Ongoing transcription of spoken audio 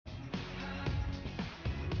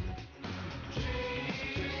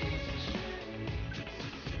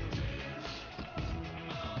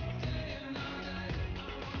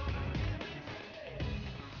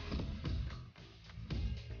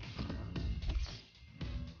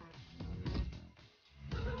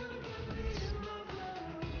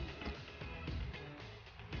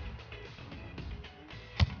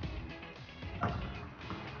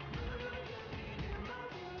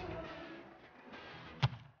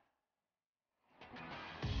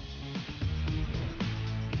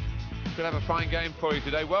Should have a fine game for you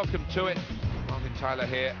today. Welcome to it. Martin Tyler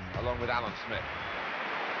here, along with Alan Smith.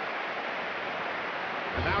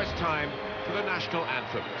 And now it's time for the national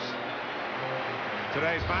anthems.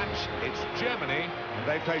 Today's match, it's Germany, and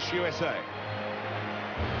they face USA.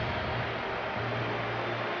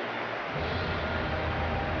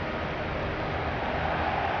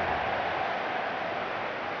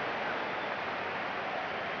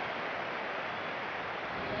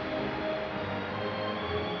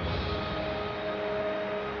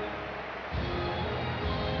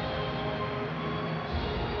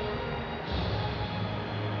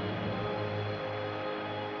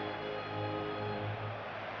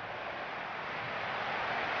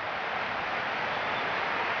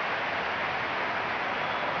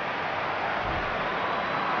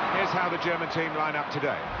 How the German team line up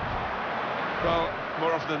today? Well,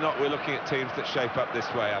 more often than not, we're looking at teams that shape up this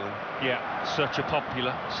way, Alan. Yeah, such a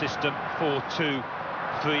popular system, 4-2-3-1.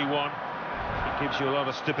 It gives you a lot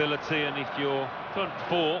of stability, and if your front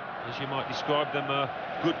four, as you might describe them, are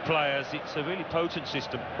good players, it's a really potent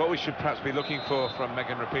system. What we should perhaps be looking for from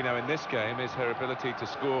Megan Rapinoe in this game is her ability to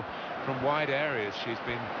score from wide areas. She's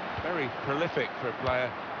been very prolific for a player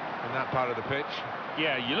in that part of the pitch.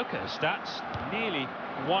 Yeah, you look at her stats, nearly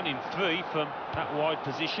 1 in 3 from that wide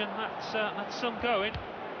position. That's some going.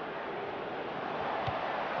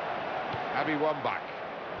 Abby Wambach.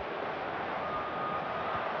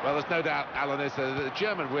 Well, there's no doubt, Alan, is that the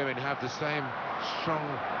German women have the same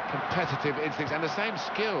strong competitive instincts and the same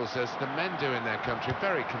skills as the men do in their country.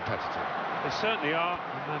 Very competitive. They certainly are,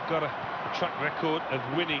 and they've got a track record of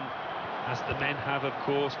winning, as the men have, of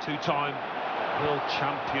course, 2-time world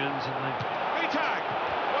champions. And they... Tag!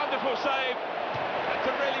 Wonderful save. Had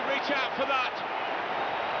to really reach out for that.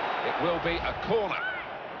 It will be a corner.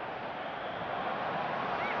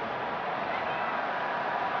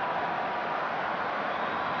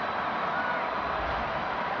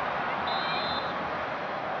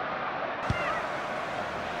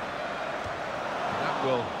 And that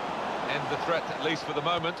will end the threat, at least for the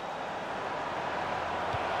moment.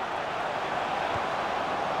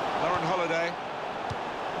 Lauren Holiday.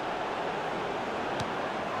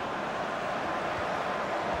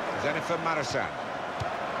 Jennifer Marisan.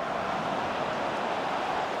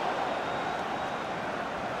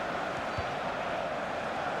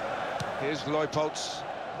 Here's Leupolz.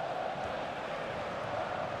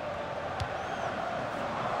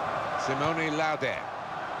 Simone Lauder.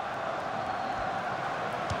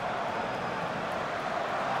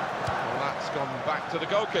 Well, that's gone back to the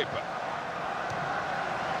goalkeeper.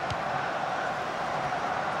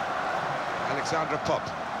 Alexandra Popp.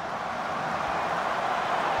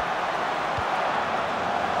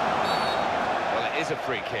 Is a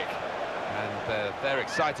free kick, and they're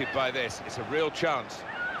excited by this. It's a real chance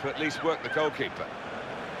to at least work the goalkeeper.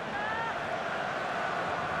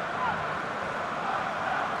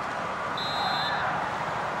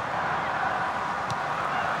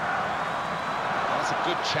 That's a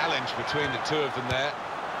good challenge between the two of them there.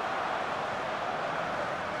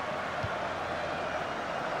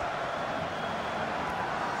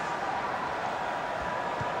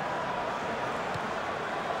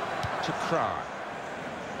 To Cry.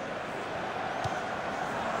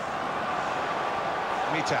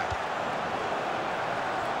 Mita.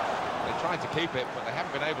 They tried to keep it, but they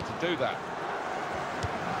haven't been able to do that.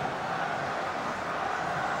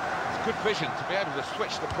 It's good vision to be able to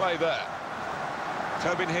switch the play there.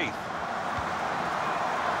 Tobin Heath.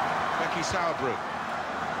 Becky Sauerbruch.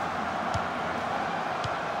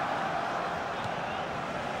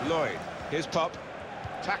 Lloyd. Here's Popp.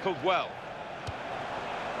 Tackled well.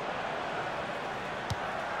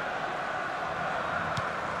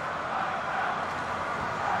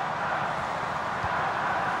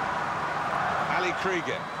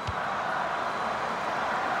 Krieger.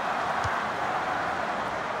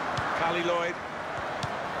 Callie Lloyd.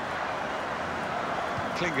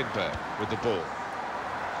 Klingenberg with the ball.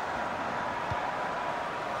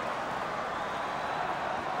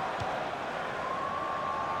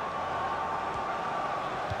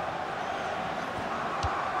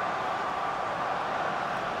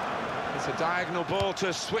 It's a diagonal ball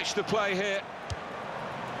to switch the play here.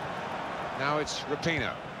 Now it's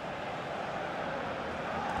Rapinoe.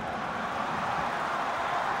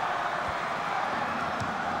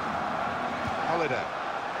 Holiday.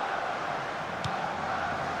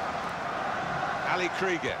 Ali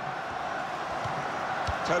Krieger.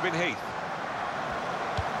 Tobin Heath.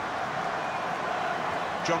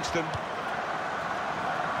 Johnston.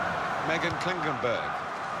 Megan Klingenberg.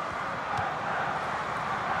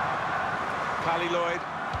 Callie Lloyd.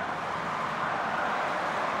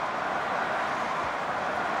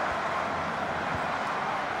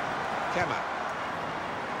 Kema.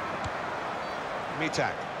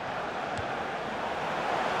 Mitak.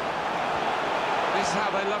 This is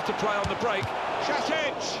how they love to play on the break.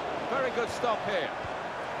 Saphire! Very good stop here.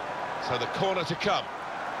 So the corner to come.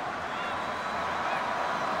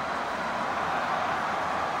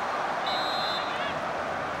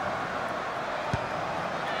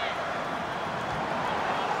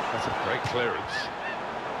 That's a great clearance.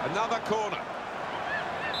 Another corner.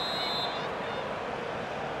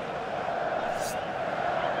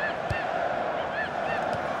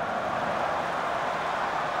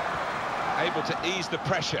 Able to ease the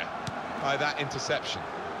pressure by that interception.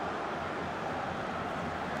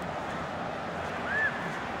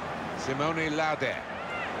 Simone Lauder.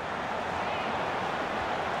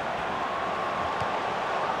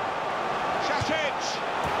 Saphire!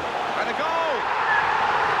 And a goal!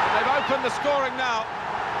 They've opened the scoring now.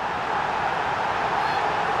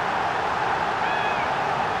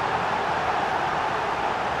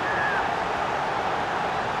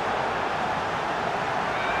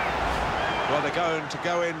 Well, they're going to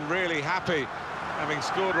go in really happy, having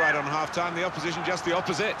scored right on half-time. The opposition just the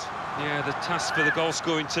opposite. Yeah, the task for the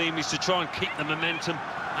goal-scoring team is to try and keep the momentum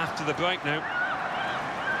after the break now.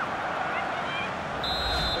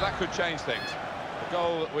 Well, that could change things. The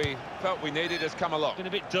goal that we felt we needed has come along. It's been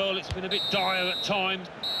a bit dull, it's been a bit dire at times.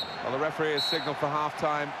 Well, the referee has signalled for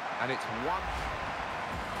half-time, and it's 1.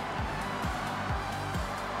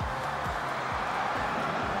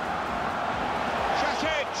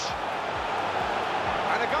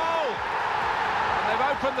 And a goal! And they've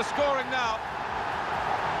opened the scoring now.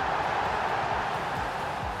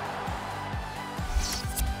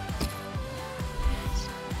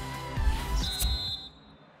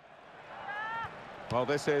 Well,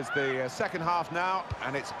 this is the second half now,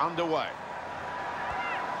 and it's underway.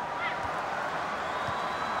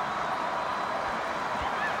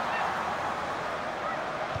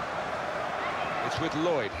 It's with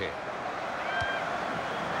Lloyd here.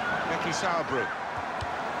 Becky Sauerbruch.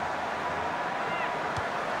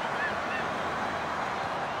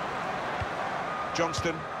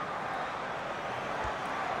 Johnston.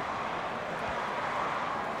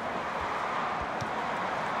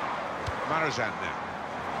 Marazan now.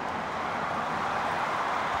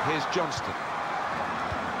 Here's Johnston.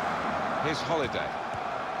 Here's Holiday.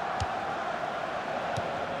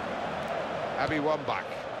 Abby Wambach.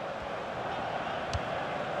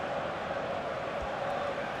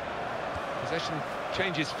 Possession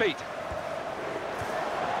changes feet.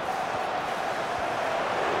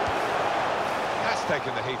 That's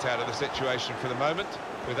taken the heat out of the situation for the moment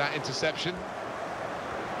with that interception.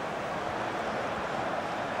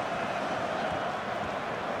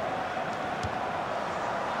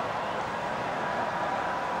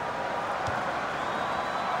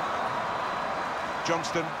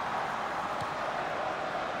 Johnston.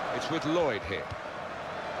 It's with Lloyd here.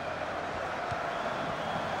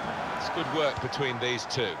 It's good work between these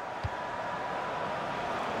two.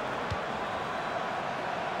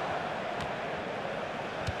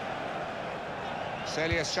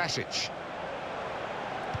 Celia Sasic.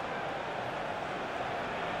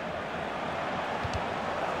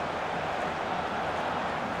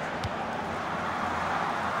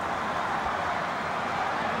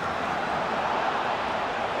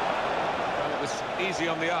 Easy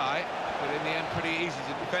on the eye, but in the end pretty easy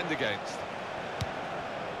to defend against.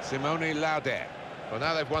 Simone Lauder. Well,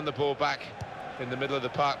 now they've won the ball back in the middle of the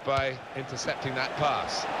park by intercepting that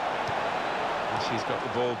pass. And she's got the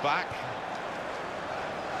ball back.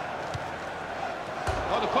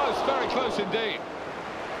 On the post, very close indeed.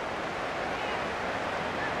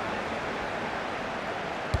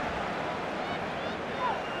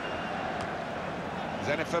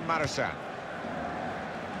 Jennifer Marazan.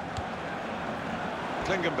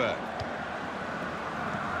 Klingenberg.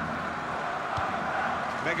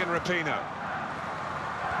 Megan Rapinoe.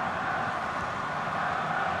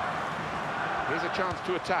 Here's a chance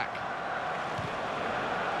to attack.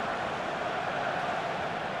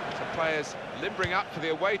 Some players limbering up for the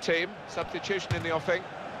away team. Substitution in the offing.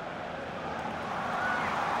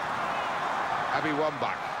 Abby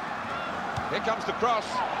Wambach. Here comes the cross.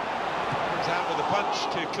 Comes out with a punch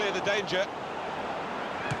to clear the danger.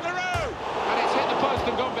 And it's hit the post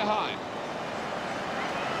and gone behind.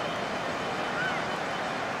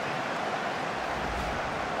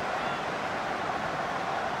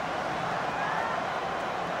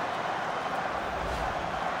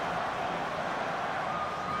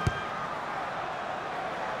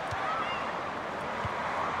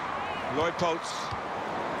 Lloyd Poltz.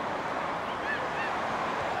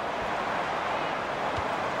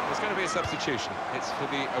 There's going to be a substitution. It's for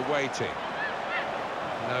the away team.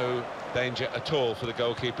 No danger at all for the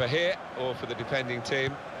goalkeeper here or for the defending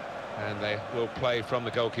team, and they will play from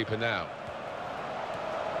the goalkeeper now.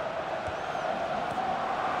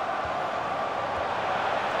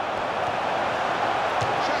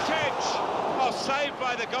 Saved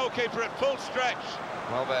by the goalkeeper at full stretch.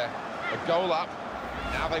 Well, they're a goal up.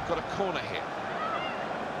 Now they've got a corner here.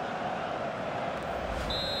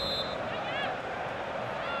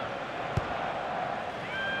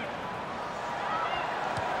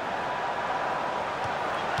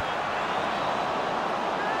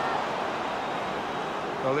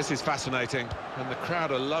 Well, this is fascinating, and the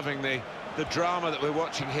crowd are loving the drama that we're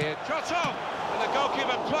watching here. Shot on! And the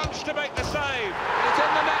goalkeeper plunged to make the save. And it's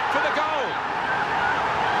in the net for the goal.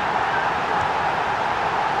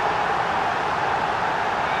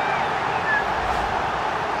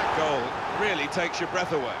 Really takes your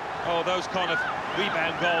breath away. Oh, those kind of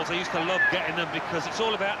rebound goals, I used to love getting them because it's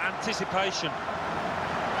all about anticipation.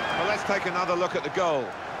 Well, let's take another look at the goal.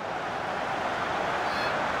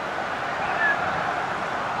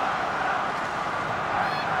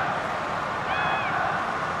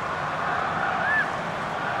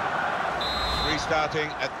 Restarting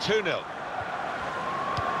at 2-0.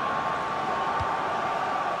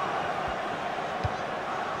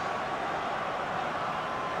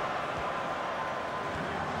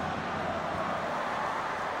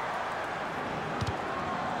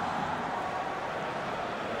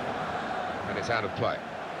 It's out of play.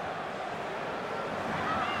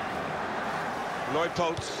 Lloyd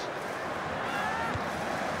Poltz.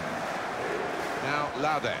 Now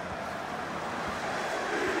Radeon.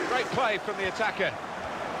 Great play from the attacker.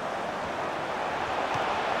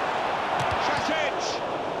 Saphire.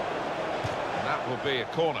 And that will be a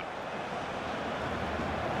corner.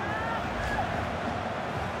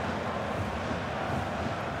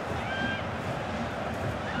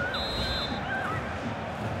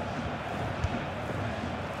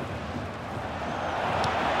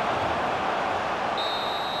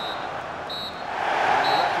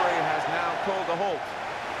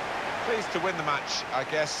 Pleased to win the match, I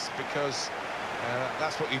guess, because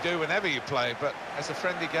that's what you do whenever you play, but as a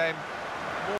friendly game,